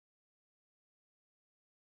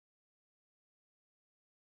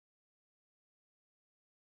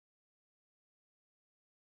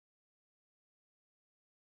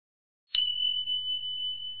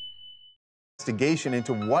Investigation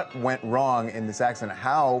into what went wrong in this accident.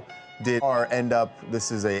 How did car end up?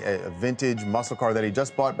 This is a vintage muscle car that he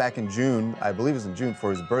just bought back in June. I believe it was in June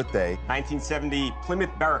for his birthday. 1970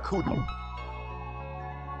 Plymouth Barracuda.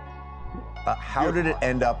 How did it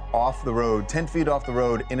end up off the road, 10 feet off the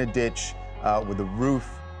road, in a ditch with the roof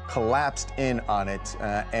collapsed in on it?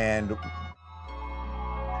 And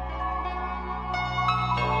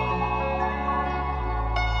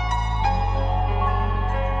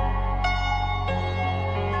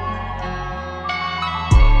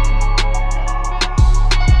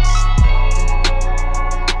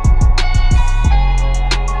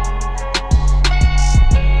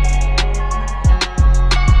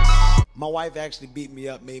my wife actually beat me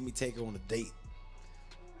up, made me take her on a date.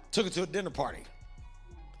 Took her to a dinner party.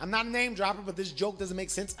 I'm not a name dropper, but this joke doesn't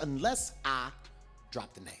make sense unless I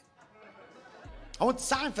drop the name. I went to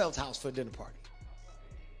Seinfeld's house for a dinner party.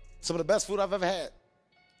 Some of the best food I've ever had.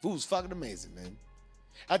 Food was fucking amazing, man.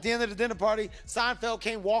 At the end of the dinner party, Seinfeld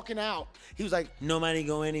came walking out. He was like, "Nobody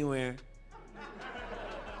go anywhere.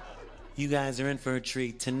 You guys are in for a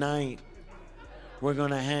treat. Tonight, we're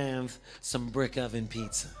gonna have some brick oven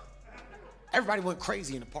pizza." Everybody went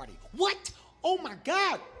crazy in the party. What? Oh my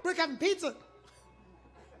God, brick oven pizza.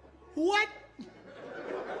 What?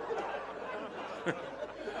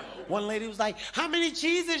 One lady was like, "How many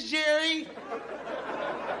cheeses, Jerry?"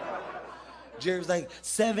 Jerry was like,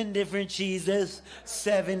 7 different cheeses,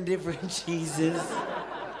 7 different cheeses.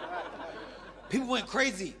 People went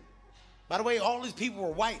crazy. By the way, all these people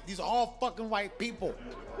were white. These are all fucking white people.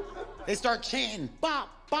 They start chanting, "Bop,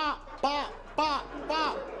 bop, bop, bop,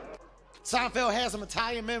 bop." Seinfeld had some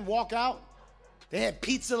Italian men walk out. They had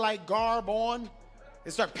pizza-like garb on.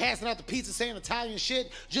 They start passing out the pizza saying Italian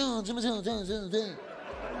shit. I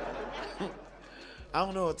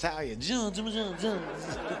don't know Italian.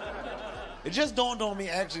 It just dawned on me,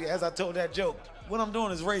 actually, as I told that joke. What I'm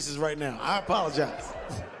doing is racist right now. I apologize.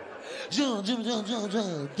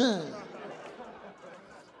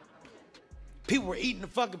 People were eating the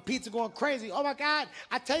fucking pizza, going crazy. "Oh my God,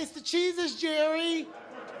 I taste the cheeses, Jerry.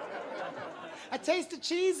 I taste the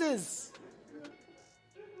cheeses."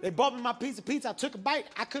 They bought me my piece of pizza. I took a bite.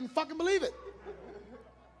 I couldn't fucking believe it.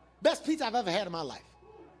 Best pizza I've ever had in my life.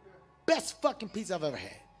 Best fucking pizza I've ever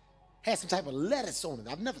had. Had some type of lettuce on it.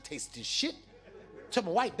 I've never tasted this shit. Tell my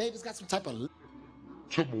white baby's got some type of...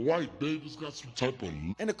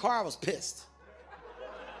 In the car, I was pissed.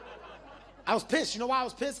 I was pissed. You know why I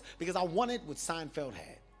was pissed? Because I wanted what Seinfeld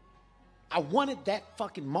had. I wanted that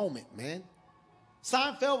fucking moment, man.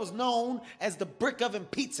 Seinfeld was known as the brick oven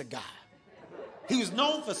pizza guy. He was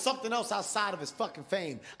known for something else outside of his fucking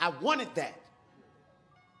fame. I wanted that.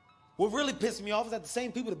 What really pissed me off is that the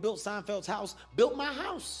same people that built Seinfeld's house built my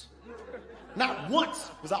house. Not once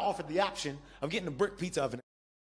was I offered the option of getting a brick pizza oven